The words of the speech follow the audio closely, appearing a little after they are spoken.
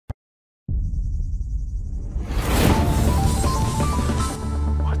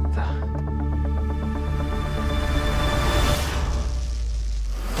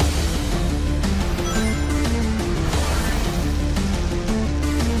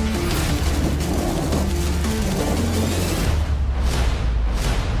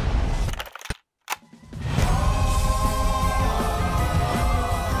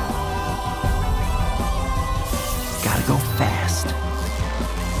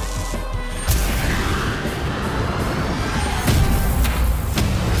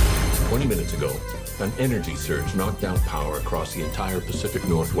minutes ago. An energy surge knocked out power across the entire Pacific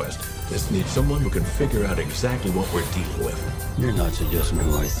Northwest. This needs someone who can figure out exactly what we're dealing with. You're not suggesting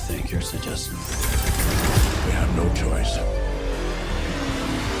who I think you're suggesting. We have no choice.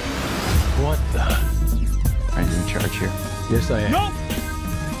 What the? Are you in charge here? Yes, I am. Nope!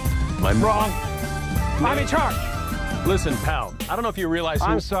 I'm wrong. I'm in charge. Listen, pal, I don't know if you realize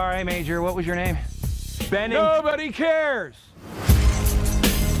I'm sorry, Major. What was your name? Benning. Nobody cares.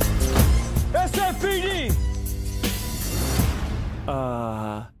 SFPD!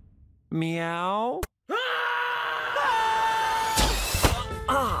 Meow?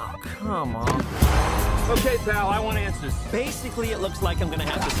 Oh, come on. Okay, pal, I want answers. Basically, it looks like I'm gonna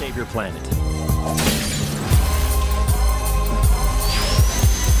have to save your planet.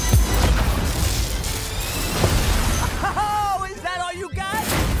 Oh, is that all you got?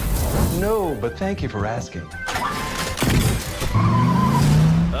 No, but thank you for asking.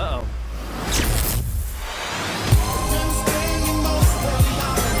 Uh-oh.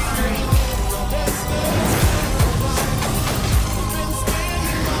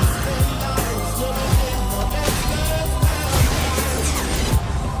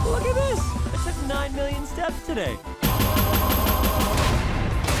 Look at this! I took 9 million steps today.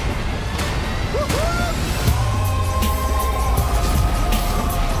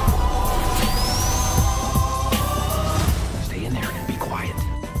 Stay in there and be quiet.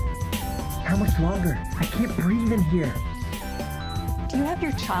 How much longer? I can't breathe in here. Do you have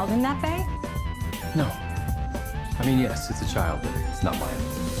your child in that bay? No. I mean, yes, it's a child, but it's not mine.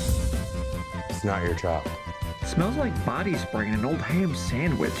 It's not your child. Smells like body spray in an old ham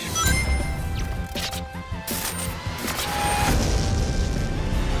sandwich.